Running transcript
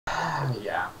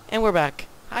Yeah. And we're back.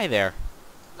 Hi there.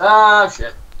 Ah,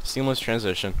 shit. Seamless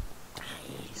transition.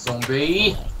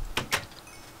 Zombie.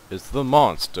 It's the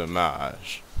Monster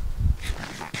Mash.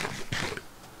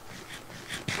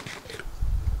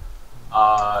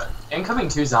 Incoming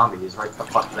 2 zombies right the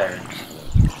fuck there.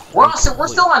 We're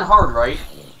still on hard, right?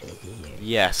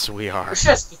 Yes, we are. It's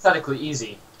just pathetically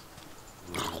easy.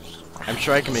 I'm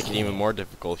sure I can make it even more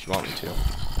difficult if you want me to.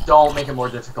 Don't make it more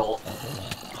difficult.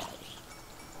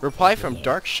 Reply from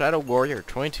Dark Shadow Warrior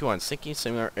 22 on sinking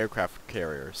similar aircraft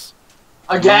carriers.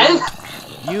 Again?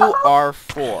 You are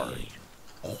 4.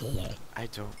 I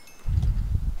don't...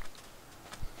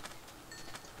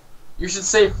 You should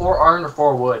say 4 iron or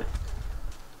 4 wood.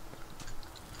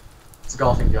 It's a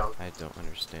golfing joke. I don't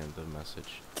understand the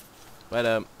message.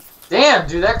 But, Damn,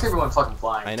 dude, that creeper went fucking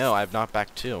flying. I know, I've knocked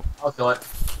back 2. I'll kill it.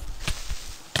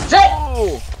 Shit!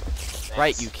 Oh! Thanks.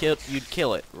 Right, you'd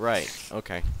kill it. Right,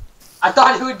 okay. I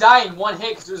thought it would die in 1 hit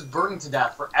because it was burning to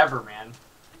death forever, man.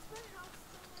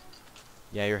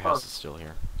 Yeah, your house is still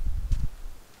here.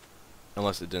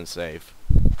 Unless it didn't save.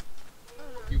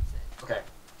 Okay.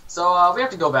 So, we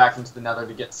have to go back into the nether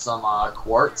to get some,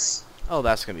 quartz. Oh,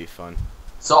 that's gonna be fun.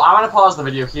 So, I'm gonna pause the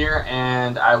video here,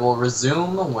 and I will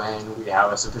resume when we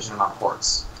have a sufficient amount of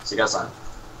quartz. See you guys then.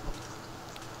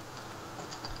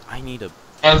 I need a...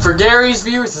 And for Gary's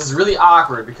viewers, this is really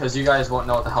awkward because you guys won't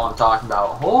know what the hell I'm talking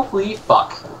about. Holy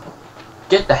fuck.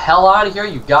 Get the hell out of here,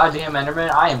 you goddamn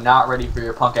Enderman. I am not ready for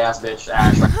your punk ass bitch,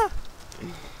 Ash.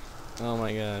 Oh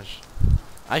my gosh.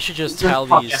 I should just Get title the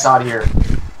punk these... ass out of here.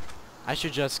 I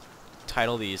should just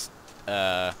title these,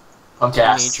 Punk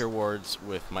ass. teenager words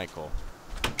with Michael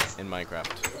in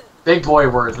Minecraft. Big boy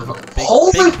words.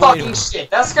 Holy big boy fucking shit,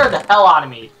 that scared the hell out of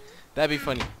me. That'd be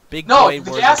funny. Big No, boy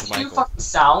the words gas with you Michael. fucking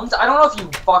sound. I don't know if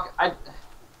you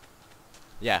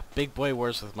Yeah, Big Boy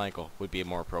Words with Michael would be a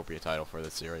more appropriate title for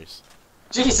this series.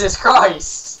 Jesus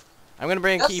Christ. I'm gonna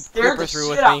bring That Keep scared Creeper the through shit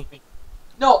with out me. of me.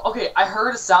 No, okay, I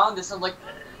heard a sound. It sounded like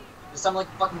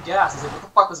fucking gas. I was like, what the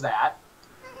fuck was that?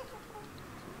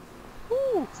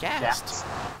 Ooh, Ghast.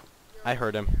 I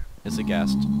heard him. It's a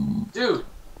Ghast. Dude,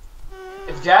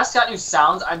 if gas got new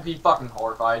sounds, I'd be fucking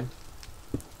horrified.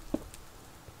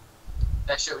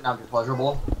 That shit would not be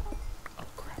pleasurable. Oh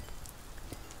crap.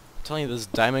 I'm telling you, this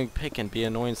diamond pick can be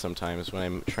annoying sometimes when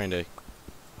I'm trying to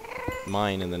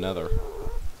mine in the nether.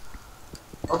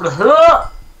 Over the hood!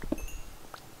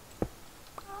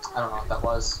 I don't know what that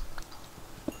was.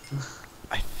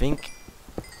 I think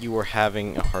you were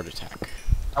having a heart attack.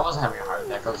 I wasn't having a heart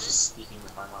attack, I was just speaking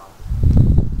with my mouth.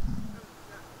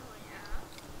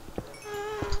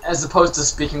 As opposed to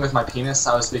speaking with my penis,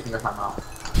 I was speaking with my mouth.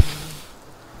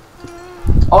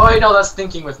 Oh wait, no, that's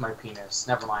thinking with my penis.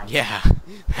 Never mind. Yeah,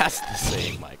 that's the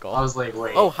same, Michael. I was like,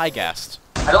 wait. Oh, hi, Ghast.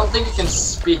 I don't think you can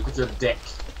speak with your dick.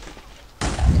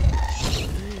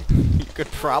 You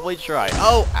could probably try.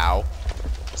 Oh, ow.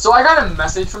 So I got a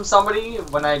message from somebody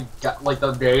when I got, like,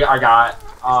 the day I got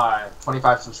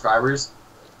 25 subscribers.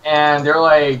 And they're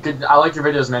like, "Good, I like your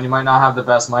videos, man. You might not have the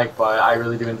best mic, but I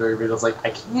really do enjoy your videos." Like,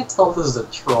 I can't tell if this is a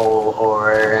troll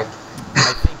or...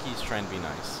 I think he's trying to be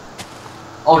nice.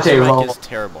 Okay, His mic well, is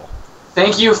terrible.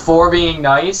 thank you for being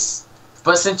nice,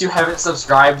 but since you haven't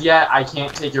subscribed yet, I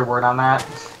can't take your word on that.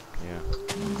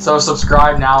 Yeah. So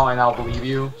subscribe now and I'll believe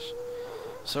you.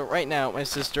 So right now, my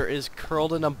sister is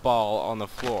curled in a ball on the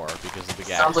floor because of the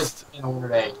gas. Sounds like an older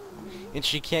day. And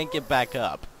she can't get back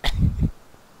up.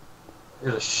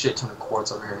 There's a shit ton of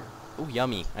quartz over here. Oh,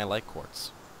 yummy. I like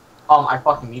quartz. I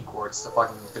fucking need quartz to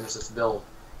fucking finish this build.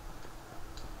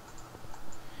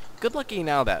 Good looking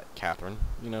now that, Catherine.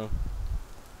 You know.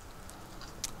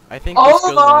 I think this Oh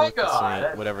goes along my with the god!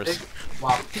 same, whatever's...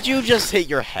 Wow. Did you just hit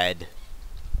your head?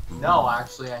 No,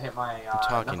 actually, I hit my, I'm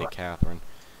talking to Catherine.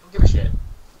 Don't give a shit.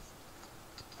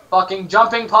 Fucking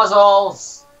jumping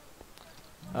puzzles!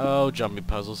 Oh, jumping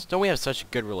puzzles. Don't we have such a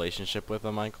good relationship with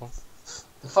them, Michael?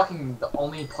 The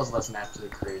only puzzle that's naturally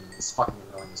created is fucking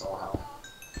annoying as all hell.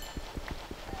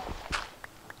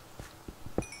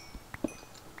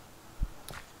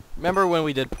 Remember when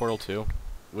we did Portal 2?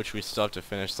 Which we still have to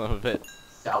finish some of it.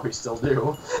 Yeah, we still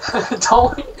do.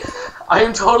 Don't we? I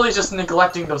am totally just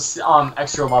neglecting those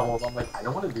extra levels. I'm like, I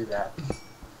don't want to do that.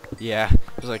 Yeah.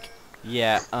 It was like,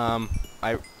 yeah,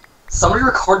 Somebody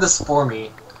record this for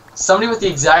me. Somebody with the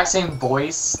exact same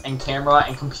voice and camera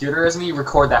and computer as me,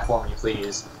 record that for me,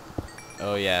 please.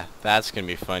 Oh yeah, that's gonna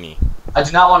be funny. I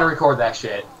do not want to record that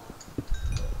shit.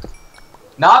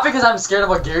 Not because I'm scared of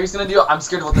what Gary's gonna do, I'm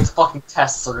scared of what these fucking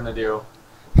tests are gonna do.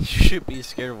 You should be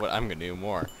scared of what I'm gonna do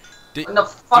more. Do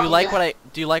you like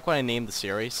what I named the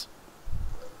series?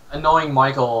 Annoying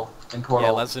Michael in Portal.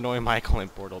 Yeah, let's annoy Michael in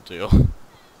Portal 2.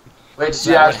 Wait, Is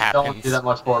you that what actually don't happens? do that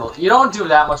much Portal. You don't do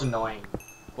that much annoying.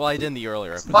 Well, I did in the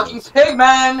earlier Fucking episodes.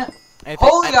 pigman!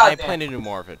 Holy I goddamn! plan to do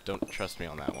more of it. Don't trust me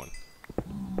on that one.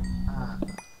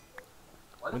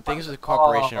 When things with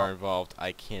cooperation are involved,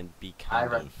 I can be I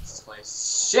kind read of... this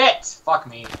place. Shit! Fuck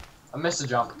me. I missed a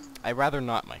jump. I'd rather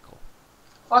not, Michael.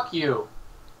 Fuck you.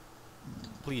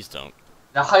 Please don't.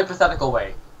 In a hypothetical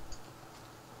way.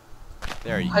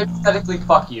 There you go. Hypothetically,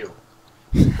 fuck you.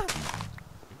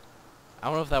 I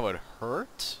don't know if that would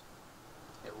hurt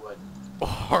It would.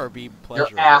 or be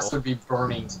pleasurable. Your ass would be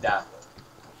burning to death.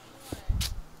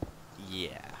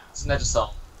 Yeah. Isn't that just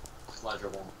so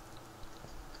pleasurable?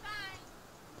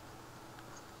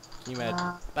 Can you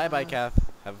imagine? Bye-bye, Kath.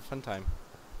 Have a fun time.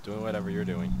 Doing whatever you're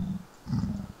doing.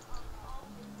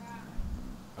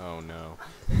 Oh, no.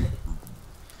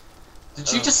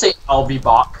 Did you just say I'll be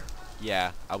Bach?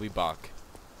 Yeah, I'll be Bach.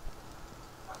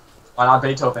 Why not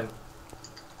Beethoven?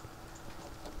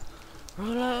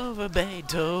 Roll over,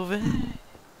 Beethoven.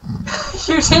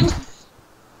 You didn't...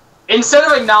 Instead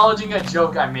of acknowledging a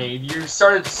joke I made, you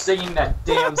started singing that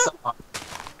damn song.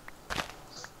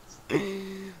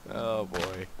 Oh,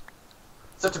 boy.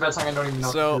 Such a bad song I don't even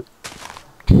know. So,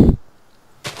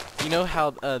 you know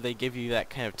how they give you that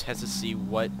kind of test to see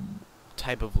what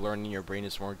type of learning your brain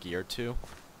is more geared to?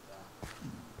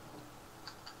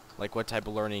 Like what type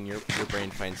of learning your brain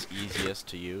finds easiest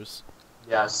to use?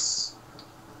 Yes.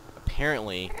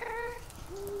 Apparently,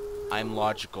 I'm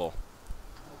logical.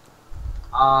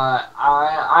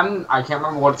 I can't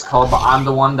remember what it's called, but I'm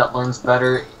the one that learns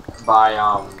better by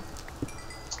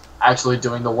actually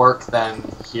doing the work than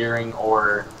hearing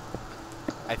or...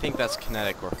 I think that's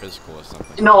kinetic or physical or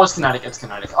something. No, it's kinetic, it's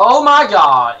kinetic. Oh my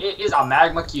god, it is a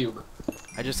magma cube.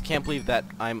 I just can't believe that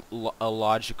I'm a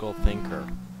logical thinker.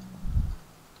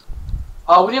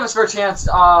 When you have a spare chance,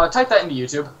 type that into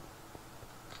YouTube.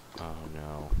 Oh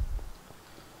no.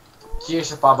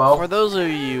 Kiesha Fabo. For those of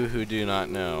you who do not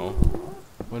know,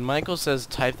 when Michael says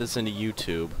type this into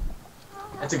YouTube...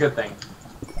 It's a good thing.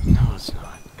 No, it's not.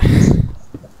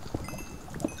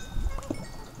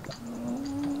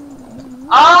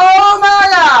 Oh my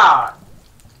god!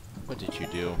 What did you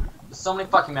do? There's so many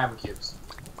fucking magma cubes.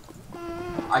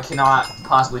 I cannot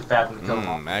possibly fathom to kill them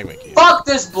all. Magma cube. Fuck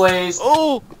this Blaze!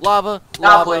 Oh! Lava!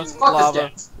 Not Lava! Blaze, fuck Lava!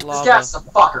 this gas. Lava! This gas is a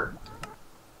fucker.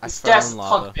 I This fell gas is in a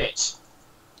lava. punk bitch.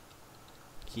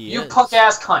 He You is. punk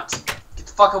ass cunt. Get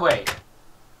the fuck away.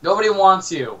 Nobody wants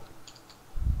you.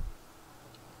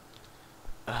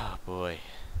 Oh boy.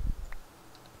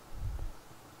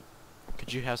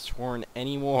 Could you have sworn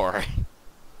any more?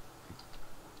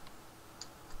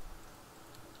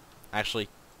 Actually,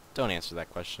 don't answer that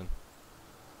question.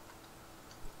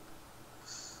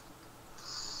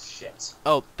 Shit.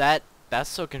 Oh, that's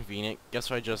so convenient. Guess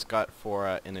what I just got for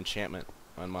an enchantment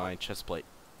on my chest plate?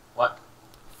 What?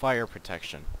 Fire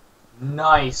protection.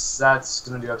 Nice. That's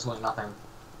gonna do absolutely nothing.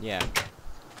 Yeah.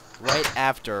 Right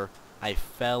after I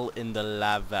fell in the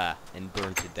lava and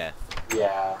burned to death.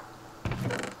 Yeah.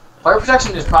 Fire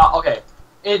protection is okay.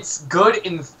 It's good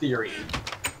in theory.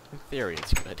 In theory,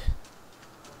 it's good.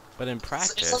 But in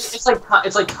practice... It's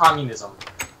like communism.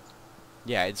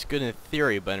 Yeah, it's good in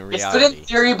theory, but in It's reality... good in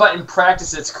theory, but in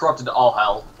practice it's corrupted to all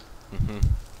hell. Mm-hmm.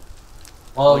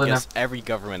 Well, I guess every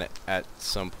government at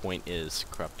some point is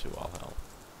corrupt to all hell.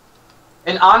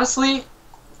 And honestly,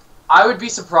 I would be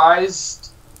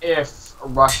surprised if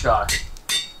Russia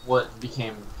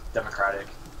became democratic.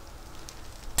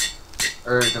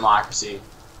 Or democracy.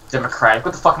 Democratic.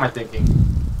 What the fuck am I thinking?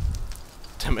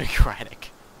 Democratic.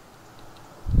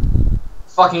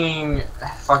 Fucking,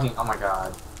 oh my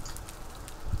god.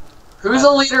 Who's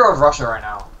the leader of Russia right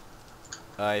now?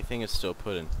 I think it's still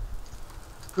Putin.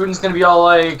 Putin's gonna be all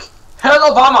like,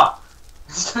 "Hell, Obama!"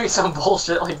 He's doing some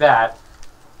bullshit like that.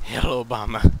 Hello,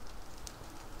 Obama.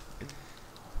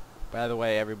 By the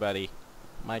way, everybody,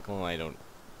 Michael and I don't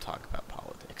talk about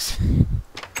politics.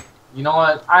 You know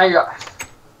what?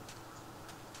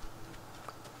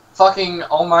 Fucking,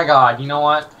 oh my god, you know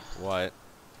what? What?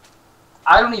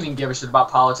 I don't even give a shit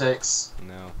about politics.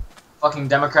 No. Fucking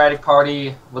Democratic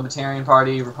Party, Libertarian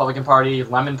Party, Republican Party,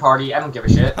 Lemon Party, I don't give a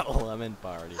shit. Lemon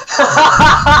party.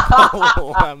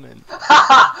 Lemon.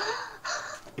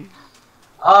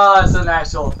 It's an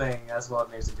actual thing. That's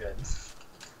what makes it good.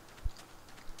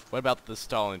 What about the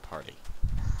Stalin party?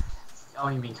 Oh,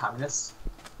 you mean communists?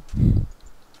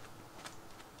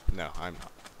 No, I'm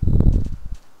not.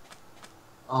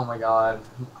 Oh my god.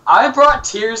 I brought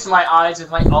tears to my eyes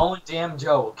with my own damn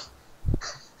joke.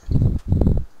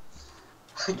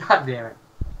 God damn it.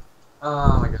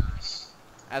 Oh my gosh.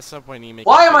 At some point, you make.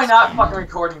 Why am I not fucking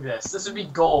recording this? This would be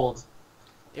gold.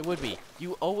 It would be.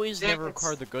 You always never It's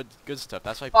record the good stuff.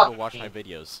 That's why fuck people watch me. my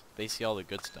videos. They see all the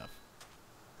good stuff.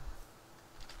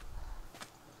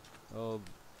 Oh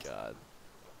god.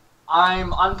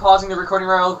 I'm unpausing the recording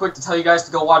real quick to tell you guys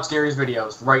to go watch Gary's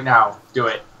videos right now. Do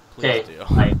it. Please Okay.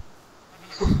 do. Bye.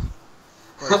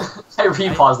 Course, I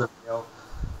repause the video.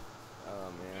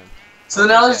 oh man. So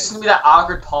Okay, now there's guys. just gonna be that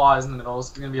awkward pause in the middle. It's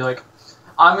gonna be like,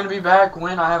 I'm gonna be back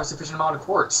when I have a sufficient amount of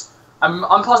quartz. I'm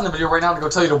pausing the video right now to go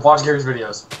tell you to watch Gary's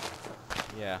videos.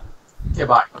 Yeah. Okay,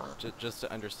 bye. Just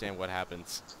to understand what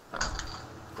happens.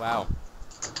 Wow.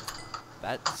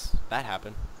 That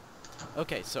happened.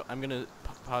 Okay, so I'm gonna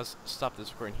stop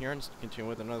this recording here and continue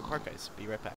with another part, guys. Be right back.